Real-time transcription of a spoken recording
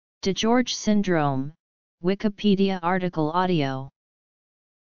DiGeorge syndrome, Wikipedia article audio.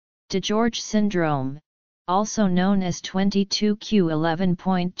 DiGeorge syndrome, also known as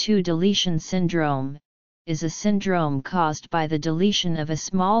 22q11.2 deletion syndrome, is a syndrome caused by the deletion of a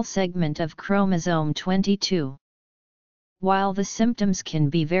small segment of chromosome 22. While the symptoms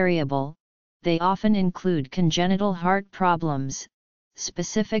can be variable, they often include congenital heart problems,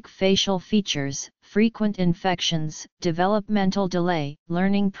 specific facial features, frequent infections, developmental delay,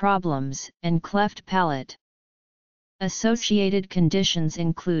 learning problems, and cleft palate. Associated conditions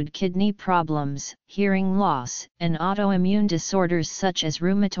include kidney problems, hearing loss, and autoimmune disorders such as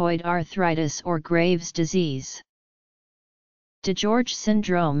rheumatoid arthritis or Graves' disease. DiGeorge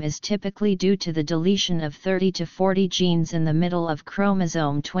syndrome is typically due to the deletion of 30 to 40 genes in the middle of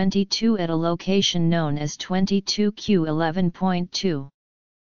chromosome 22 at a location known as 22q11.2.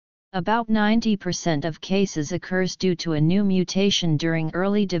 About 90% of cases occurs due to a new mutation during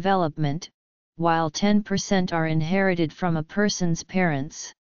early development, while 10% are inherited from a person's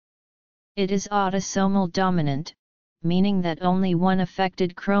parents. It is autosomal dominant, meaning that only one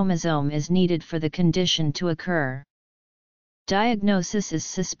affected chromosome is needed for the condition to occur. Diagnosis is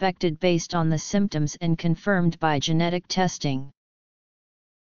suspected based on the symptoms and confirmed by genetic testing.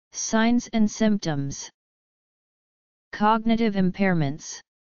 Signs and symptoms. Cognitive impairments.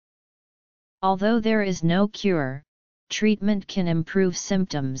 Although there is no cure, treatment can improve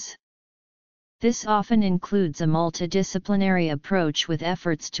symptoms. This often includes a multidisciplinary approach with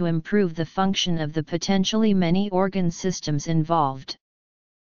efforts to improve the function of the potentially many organ systems involved.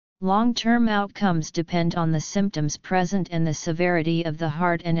 Long-term outcomes depend on the symptoms present and the severity of the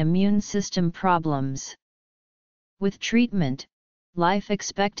heart and immune system problems. With treatment, life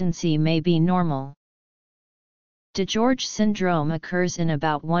expectancy may be normal. DiGeorge syndrome occurs in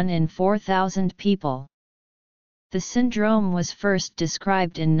about 1 in 4,000 people. The syndrome was first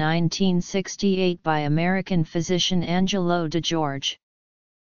described in 1968 by American physician Angelo DiGeorge.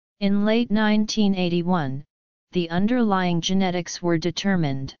 In late 1981, the underlying genetics were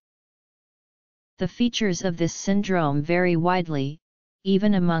determined. The features of this syndrome vary widely,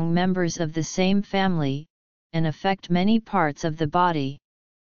 even among members of the same family, and affect many parts of the body.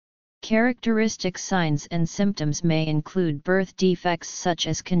 Characteristic signs and symptoms may include birth defects such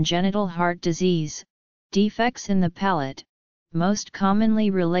as congenital heart disease, defects in the palate, most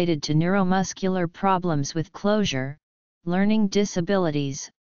commonly related to neuromuscular problems with closure, learning disabilities,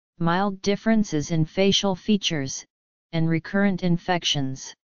 mild differences in facial features, and recurrent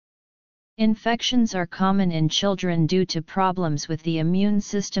infections. Infections are common in children due to problems with the immune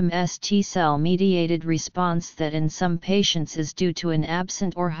system's T-cell-mediated response that in some patients is due to an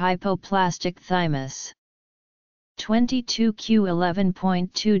absent or hypoplastic thymus.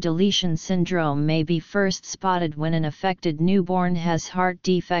 22q11.2 deletion syndrome may be first spotted when an affected newborn has heart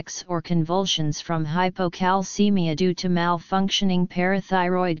defects or convulsions from hypocalcemia due to malfunctioning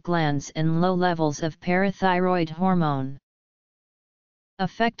parathyroid glands and low levels of parathyroid hormone.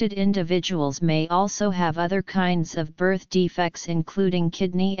 Affected individuals may also have other kinds of birth defects including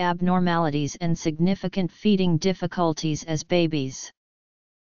kidney abnormalities and significant feeding difficulties as babies.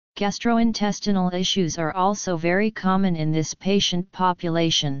 Gastrointestinal issues are also very common in this patient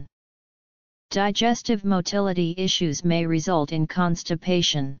population. Digestive motility issues may result in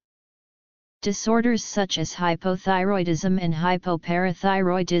constipation. Disorders such as hypothyroidism and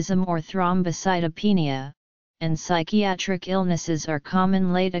hypoparathyroidism or thrombocytopenia, and psychiatric illnesses are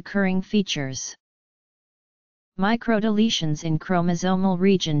common late-occurring features. Microdeletions in chromosomal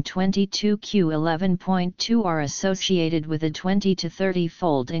region 22q11.2 are associated with a 20 to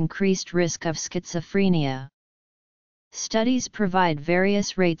 30-fold increased risk of schizophrenia. Studies provide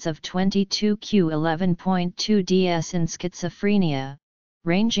various rates of 22q11.2 DS in schizophrenia,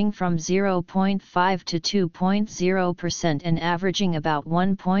 ranging from 0.5 to 2.0% and averaging about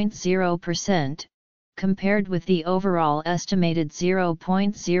 1.0%. Compared with the overall estimated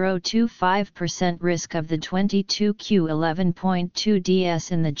 0.025% risk of the 22q11.2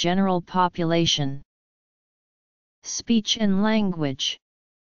 DS in the general population. Speech and language.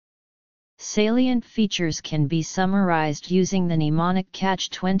 Salient features can be summarized using the mnemonic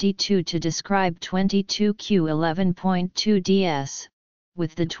Catch-22 to describe 22q11.2 DS,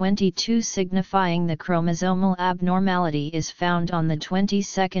 with the 22 signifying the chromosomal abnormality is found on the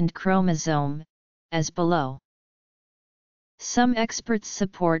 22nd chromosome, as below. Some experts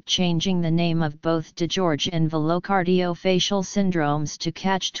support changing the name of both DiGeorge and velocardiofacial syndromes to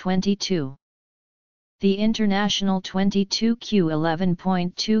Catch-22. The International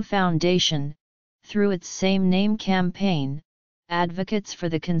 22q11.2 Foundation, through its same name campaign, advocates for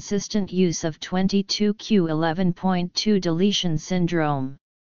the consistent use of 22q11.2 deletion syndrome.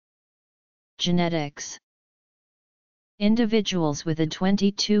 Genetics. Individuals with a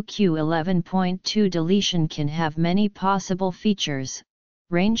 22q11.2 deletion can have many possible features,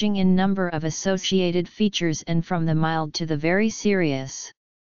 ranging in number of associated features and from the mild to the very serious.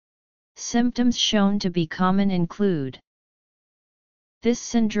 Symptoms shown to be common include: this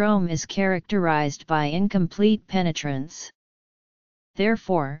syndrome is characterized by incomplete penetrance.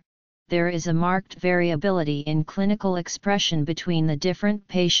 Therefore, there is a marked variability in clinical expression between the different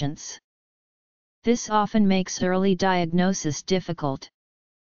patients. This often makes early diagnosis difficult.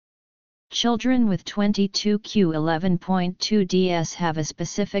 Children with 22q11.2 DS have a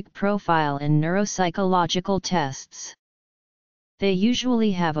specific profile in neuropsychological tests. They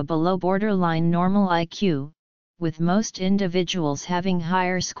usually have a below borderline normal IQ, with most individuals having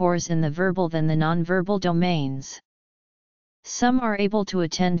higher scores in the verbal than the nonverbal domains. Some are able to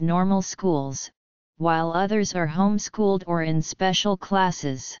attend normal schools, while others are homeschooled or in special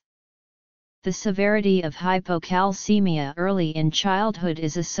classes. The severity of hypocalcemia early in childhood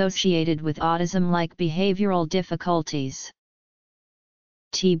is associated with autism-like behavioral difficulties.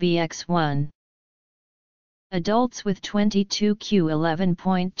 TBX1. Adults with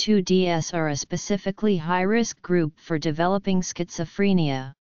 22q11.2 DS are a specifically high-risk group for developing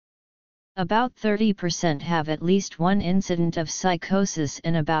schizophrenia. About 30% have at least one incident of psychosis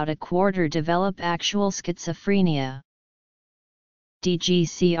and about a quarter develop actual schizophrenia.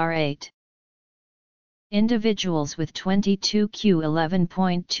 DGCR8. Individuals with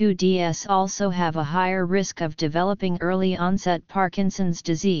 22q11.2 DS also have a higher risk of developing early-onset Parkinson's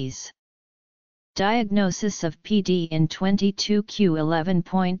disease. Diagnosis of PD in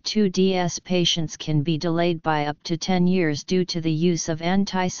 22q11.2 DS patients can be delayed by up to 10 years due to the use of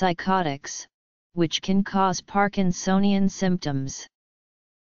antipsychotics, which can cause Parkinsonian symptoms.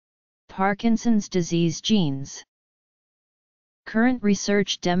 Parkinson's disease genes. Current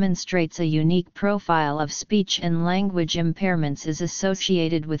research demonstrates a unique profile of speech and language impairments is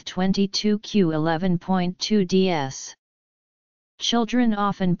associated with 22q11.2 DS. Children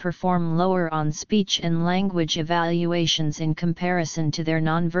often perform lower on speech and language evaluations in comparison to their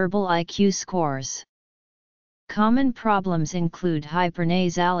nonverbal IQ scores. Common problems include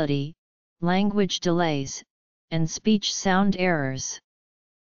hypernasality, language delays, and speech sound errors.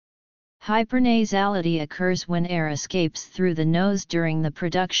 Hypernasality occurs when air escapes through the nose during the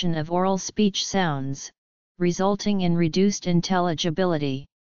production of oral speech sounds, resulting in reduced intelligibility.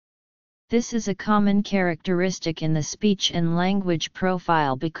 This is a common characteristic in the speech and language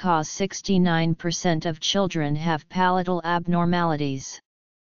profile because 69% of children have palatal abnormalities.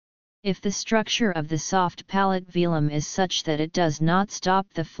 If the structure of the soft palate velum is such that it does not stop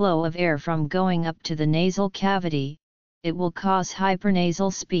the flow of air from going up to the nasal cavity, it will cause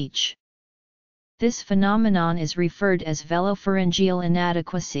hypernasal speech. This phenomenon is referred as velopharyngeal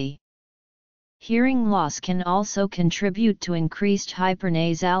inadequacy. Hearing loss can also contribute to increased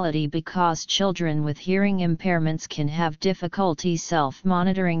hypernasality because children with hearing impairments can have difficulty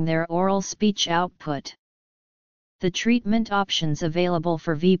self-monitoring their oral speech output. The treatment options available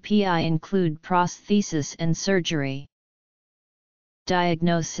for VPI include prosthesis and surgery.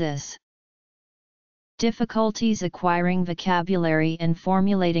 Diagnosis. Difficulties acquiring vocabulary and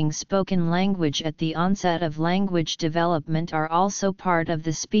formulating spoken language at the onset of language development are also part of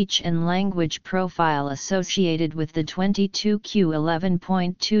the speech and language profile associated with the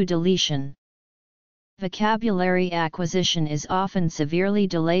 22q11.2 deletion. Vocabulary acquisition is often severely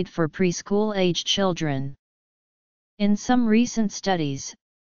delayed for preschool-age children. In some recent studies,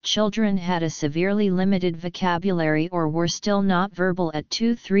 children had a severely limited vocabulary or were still not verbal at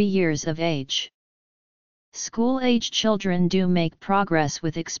 2-3 years of age. School-age children do make progress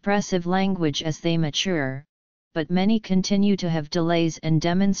with expressive language as they mature, but many continue to have delays and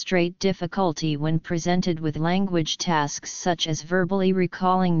demonstrate difficulty when presented with language tasks such as verbally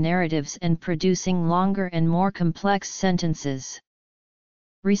recalling narratives and producing longer and more complex sentences.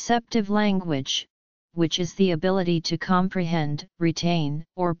 Receptive language, which is the ability to comprehend, retain,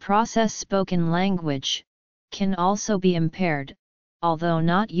 or process spoken language, can also be impaired, although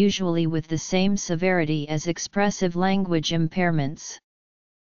not usually with the same severity as expressive language impairments.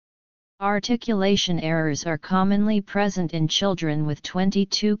 Articulation errors are commonly present in children with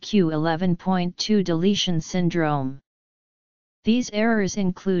 22q11.2 deletion syndrome. These errors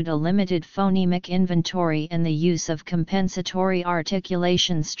include a limited phonemic inventory and the use of compensatory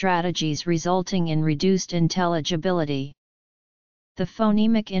articulation strategies resulting in reduced intelligibility. The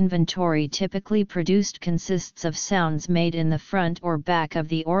phonemic inventory typically produced consists of sounds made in the front or back of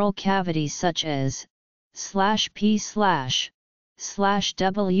the oral cavity such as /p/, /w/,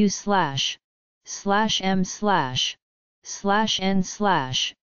 /m/,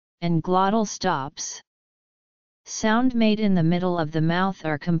 /n/, and glottal stops. Sound made in the middle of the mouth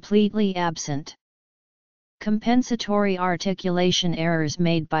are completely absent. Compensatory articulation errors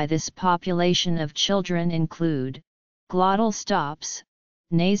made by this population of children include glottal stops,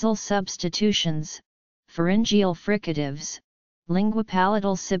 nasal substitutions, pharyngeal fricatives,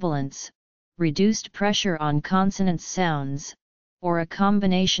 linguopalatal sibilants, reduced pressure on consonant sounds, or a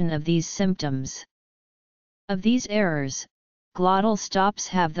combination of these symptoms. Of these errors, glottal stops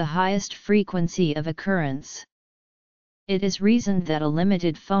have the highest frequency of occurrence. It is reasoned that a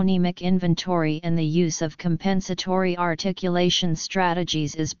limited phonemic inventory and the use of compensatory articulation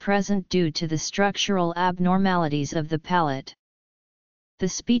strategies is present due to the structural abnormalities of the palate. The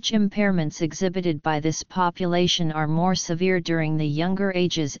speech impairments exhibited by this population are more severe during the younger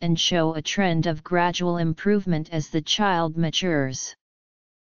ages and show a trend of gradual improvement as the child matures.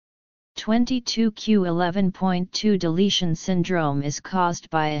 22q11.2 deletion syndrome is caused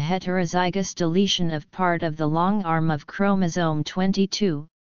by a heterozygous deletion of part of the long arm of chromosome 22,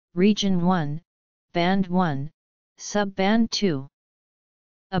 region 1, band 1, subband 2.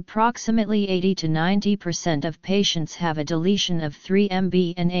 Approximately 80 to 90% of patients have a deletion of 3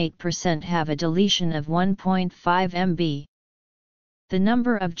 mb and 8% have a deletion of 1.5 mb. The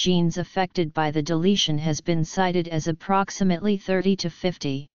number of genes affected by the deletion has been cited as approximately 30 to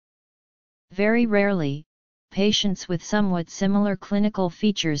 50. Very rarely, patients with somewhat similar clinical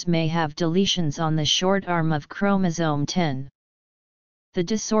features may have deletions on the short arm of chromosome 10. The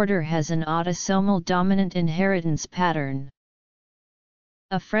disorder has an autosomal dominant inheritance pattern.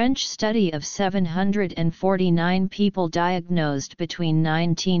 A French study of 749 people diagnosed between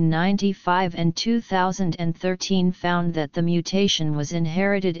 1995 and 2013 found that the mutation was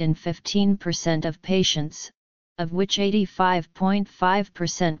inherited in 15% of patients, of which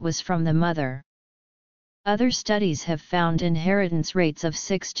 85.5% was from the mother. Other studies have found inheritance rates of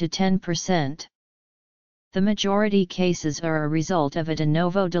 6 to 10%. The majority cases are a result of a de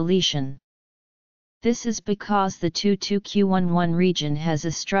novo deletion. This is because the 22q11 region has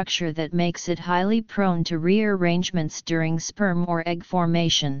a structure that makes it highly prone to rearrangements during sperm or egg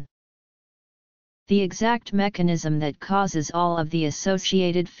formation. The exact mechanism that causes all of the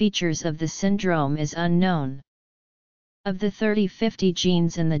associated features of the syndrome is unknown. Of the 30-50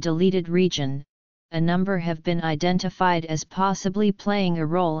 genes in the deleted region, a number have been identified as possibly playing a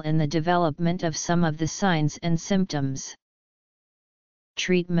role in the development of some of the signs and symptoms.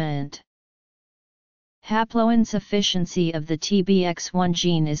 Treatment. Haploinsufficiency of the TBX1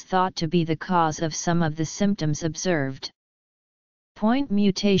 gene is thought to be the cause of some of the symptoms observed. Point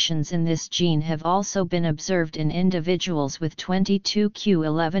mutations in this gene have also been observed in individuals with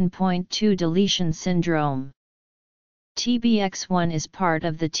 22q11.2 deletion syndrome. TBX1 is part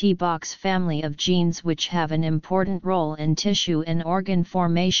of the T-box family of genes which have an important role in tissue and organ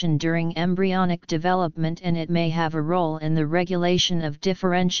formation during embryonic development, and it may have a role in the regulation of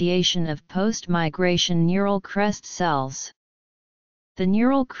differentiation of post-migration neural crest cells. The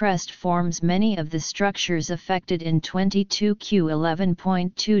neural crest forms many of the structures affected in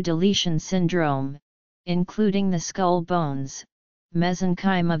 22q11.2 deletion syndrome, including the skull bones,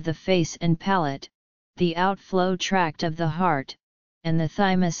 mesenchyme of the face and palate, the outflow tract of the heart, and the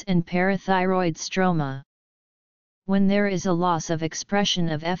thymus and parathyroid stroma. When there is a loss of expression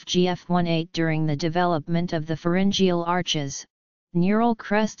of FGF18 during the development of the pharyngeal arches, neural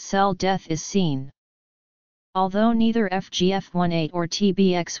crest cell death is seen. Although neither FGF18 or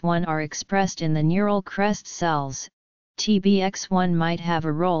TBX1 are expressed in the neural crest cells, TBX1 might have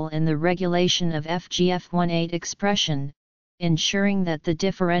a role in the regulation of FGF18 expression, ensuring that the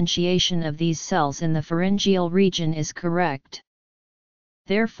differentiation of these cells in the pharyngeal region is correct.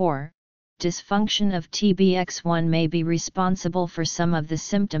 Therefore, dysfunction of TBX1 may be responsible for some of the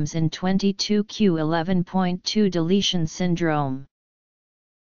symptoms in 22q11.2 deletion syndrome.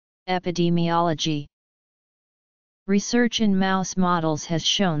 Epidemiology. Research in mouse models has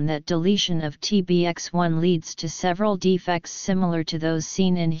shown that deletion of TBX1 leads to several defects similar to those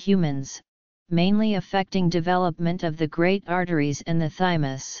seen in humans, mainly affecting development of the great arteries and the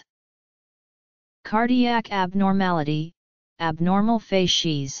thymus. Cardiac abnormality, abnormal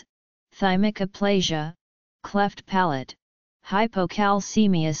facies, thymic aplasia, cleft palate,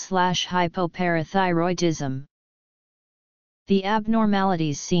 hypocalcemia/hypoparathyroidism. The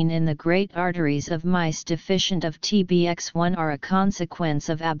abnormalities seen in the great arteries of mice deficient of TBX1 are a consequence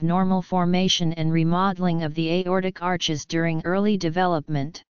of abnormal formation and remodeling of the aortic arches during early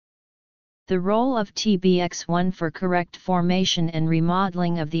development. The role of TBX1 for correct formation and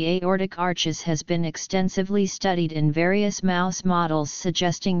remodeling of the aortic arches has been extensively studied in various mouse models,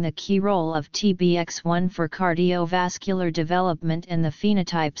 suggesting the key role of TBX1 for cardiovascular development and the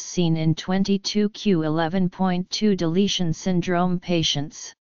phenotypes seen in 22q11.2 deletion syndrome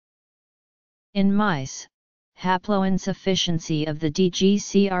patients. In mice, haploinsufficiency of the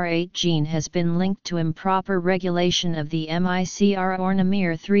DGCR8 gene has been linked to improper regulation of the MICR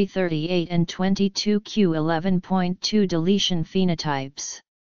ornamere 338 and 22q11.2 deletion phenotypes.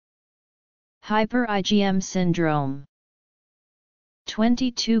 Hyper-IgM syndrome.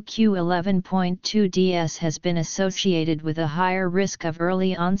 22q11.2 DS has been associated with a higher risk of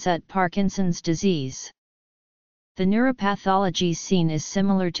early onset Parkinson's disease. The neuropathology seen is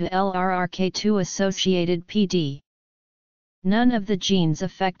similar to LRRK2-associated PD. None of the genes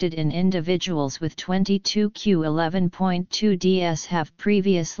affected in individuals with 22q11.2 DS have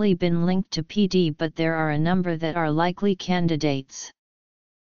previously been linked to PD, but there are a number that are likely candidates.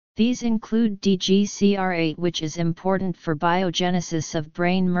 These include DGCR8, which is important for biogenesis of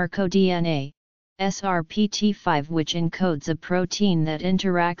brain microDNA, SRPT5, which encodes a protein that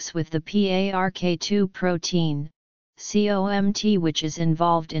interacts with the PARK2 protein, COMT, which is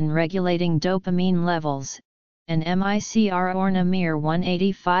involved in regulating dopamine levels, and MICR ornamere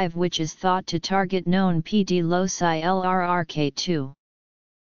 185, which is thought to target known PD loci LRRK2.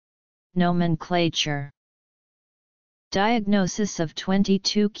 Nomenclature. Diagnosis of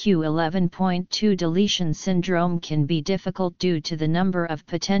 22q11.2 deletion syndrome can be difficult due to the number of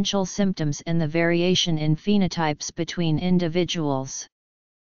potential symptoms and the variation in phenotypes between individuals.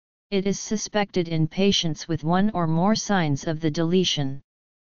 It is suspected in patients with one or more signs of the deletion.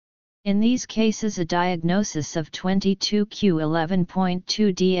 In these cases, a diagnosis of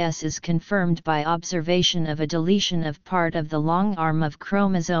 22q11.2 DS is confirmed by observation of a deletion of part of the long arm of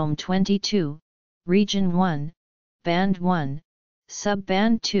chromosome 22, region 1, band 1,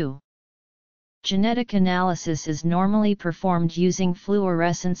 subband 2. Genetic analysis is normally performed using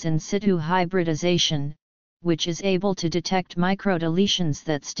fluorescence in situ hybridization, which is able to detect microdeletions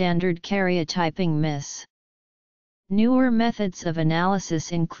that standard karyotyping miss. Newer methods of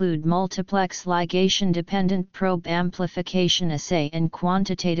analysis include multiplex ligation-dependent probe amplification assay and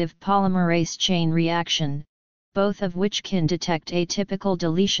quantitative polymerase chain reaction, both of which can detect atypical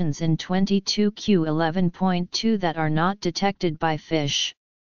deletions in 22q11.2 that are not detected by FISH.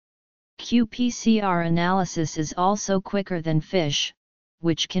 qPCR analysis is also quicker than FISH,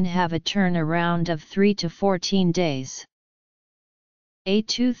 which can have a turnaround of 3 to 14 days. A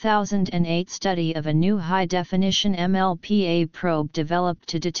 2008 study of a new high-definition MLPA probe developed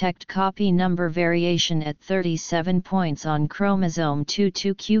to detect copy number variation at 37 points on chromosome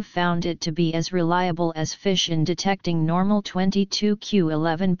 22q found it to be as reliable as FISH in detecting normal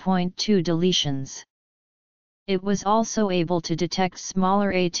 22q11.2 deletions. It was also able to detect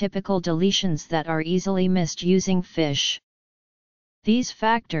smaller atypical deletions that are easily missed using FISH. These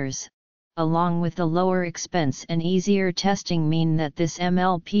factors, along with the lower expense and easier testing, mean that this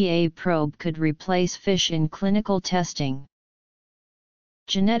MLPA probe could replace FISH in clinical testing.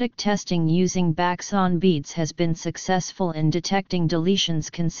 Genetic testing using Baxon beads has been successful in detecting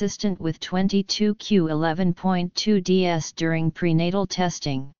deletions consistent with 22q11.2 DS during prenatal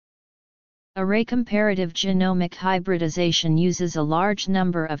testing. Array comparative genomic hybridization uses a large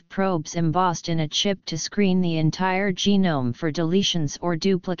number of probes embossed in a chip to screen the entire genome for deletions or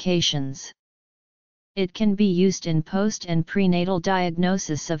duplications. It can be used in post- and prenatal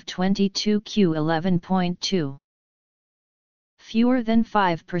diagnosis of 22q11.2. Fewer than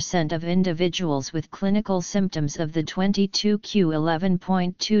 5% of individuals with clinical symptoms of the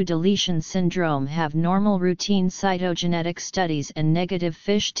 22q11.2 deletion syndrome have normal routine cytogenetic studies and negative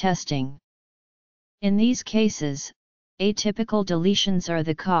FISH testing. In these cases, atypical deletions are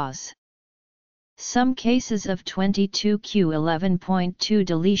the cause. Some cases of 22q11.2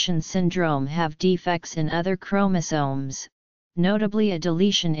 deletion syndrome have defects in other chromosomes, notably a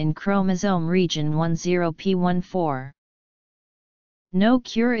deletion in chromosome region 10p14. No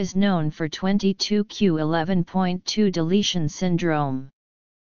cure is known for 22q11.2 deletion syndrome.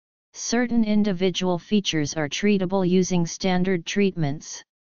 Certain individual features are treatable using standard treatments.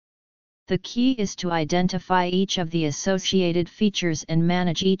 The key is to identify each of the associated features and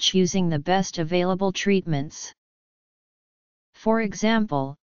manage each using the best available treatments. For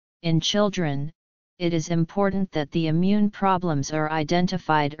example, in children, it is important that the immune problems are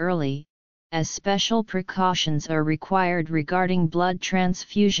identified early, as special precautions are required regarding blood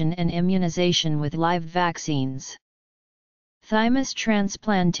transfusion and immunization with live vaccines. Thymus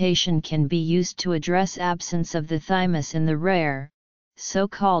transplantation can be used to address absence of the thymus in the rare,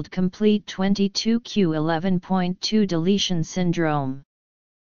 so-called complete 22q11.2 deletion syndrome.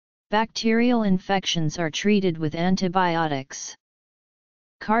 Bacterial infections are treated with antibiotics.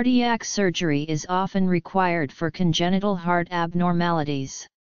 Cardiac surgery is often required for congenital heart abnormalities.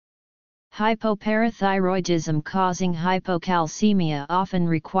 Hypoparathyroidism causing hypocalcemia often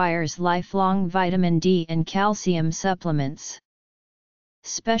requires lifelong vitamin D and calcium supplements.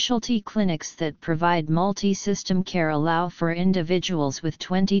 Specialty clinics that provide multi-system care allow for individuals with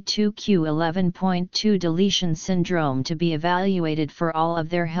 22q11.2 deletion syndrome to be evaluated for all of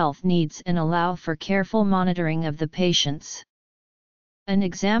their health needs and allow for careful monitoring of the patients. An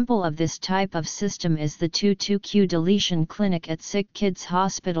example of this type of system is the 22q deletion clinic at Sick Kids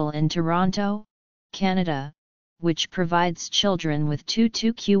Hospital in Toronto, Canada, which provides children with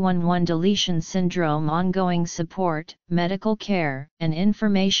 22q11 deletion syndrome ongoing support, medical care, and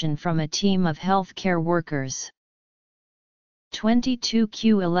information from a team of healthcare workers.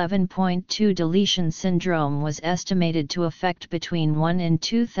 22q11.2 deletion syndrome was estimated to affect between 1 in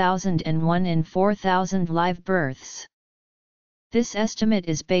 2,000 and 1 in 4,000 live births. This estimate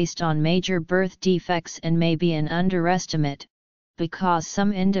is based on major birth defects and may be an underestimate, because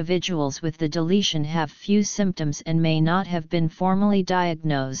some individuals with the deletion have few symptoms and may not have been formally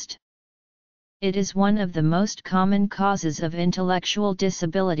diagnosed. It is one of the most common causes of intellectual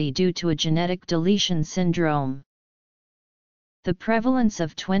disability due to a genetic deletion syndrome. The prevalence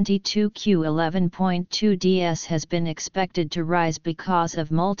of 22q11.2 DS has been expected to rise because of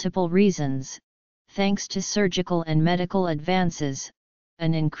multiple reasons. Thanks to surgical and medical advances,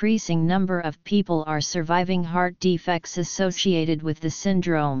 an increasing number of people are surviving heart defects associated with the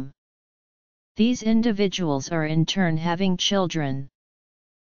syndrome. These individuals are in turn having children.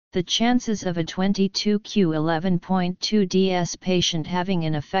 The chances of a 22q11.2 DS patient having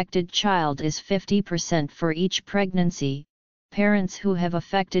an affected child is 50% for each pregnancy. Parents who have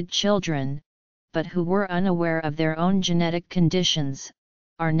affected children, but who were unaware of their own genetic conditions,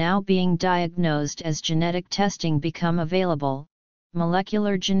 are now being diagnosed as genetic testing become available.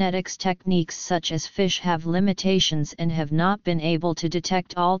 Molecular genetics techniques such as FISH have limitations and have not been able to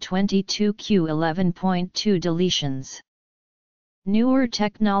detect all 22q11.2 deletions. Newer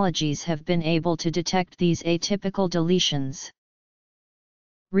technologies have been able to detect these atypical deletions.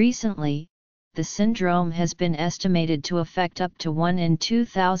 Recently, the syndrome has been estimated to affect up to 1 in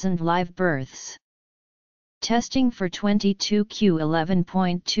 2,000 live births. Testing for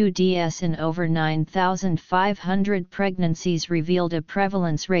 22q11.2 DS in over 9,500 pregnancies revealed a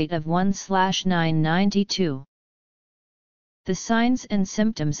prevalence rate of 1/992. The signs and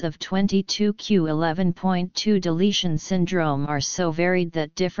symptoms of 22q11.2 deletion syndrome are so varied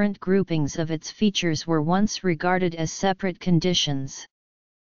that different groupings of its features were once regarded as separate conditions.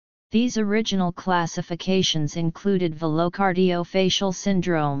 These original classifications included velocardiofacial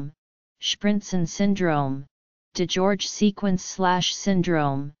syndrome, Sprintzen syndrome, DiGeorge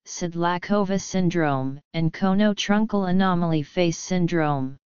sequence/syndrome, Sedlakova syndrome, and Kono-truncal anomaly face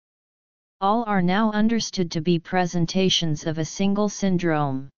syndrome. All are now understood to be presentations of a single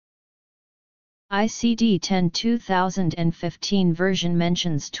syndrome. ICD-10 2015 version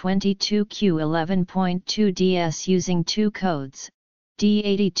mentions 22q11.2 DS using two codes,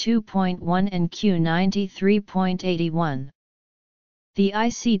 D82.1 and Q93.81. The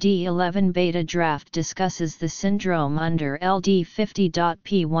ICD-11 beta draft discusses the syndrome under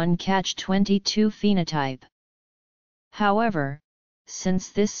LD50.P1 Catch-22 phenotype. However, since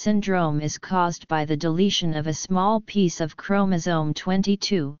this syndrome is caused by the deletion of a small piece of chromosome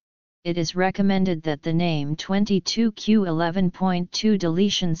 22, it is recommended that the name 22q11.2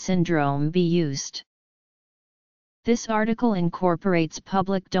 deletion syndrome be used. This article incorporates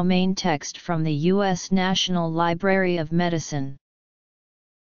public domain text from the U.S. National Library of Medicine.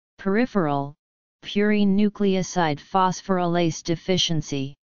 Peripheral, purine nucleoside phosphorylase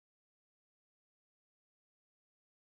deficiency.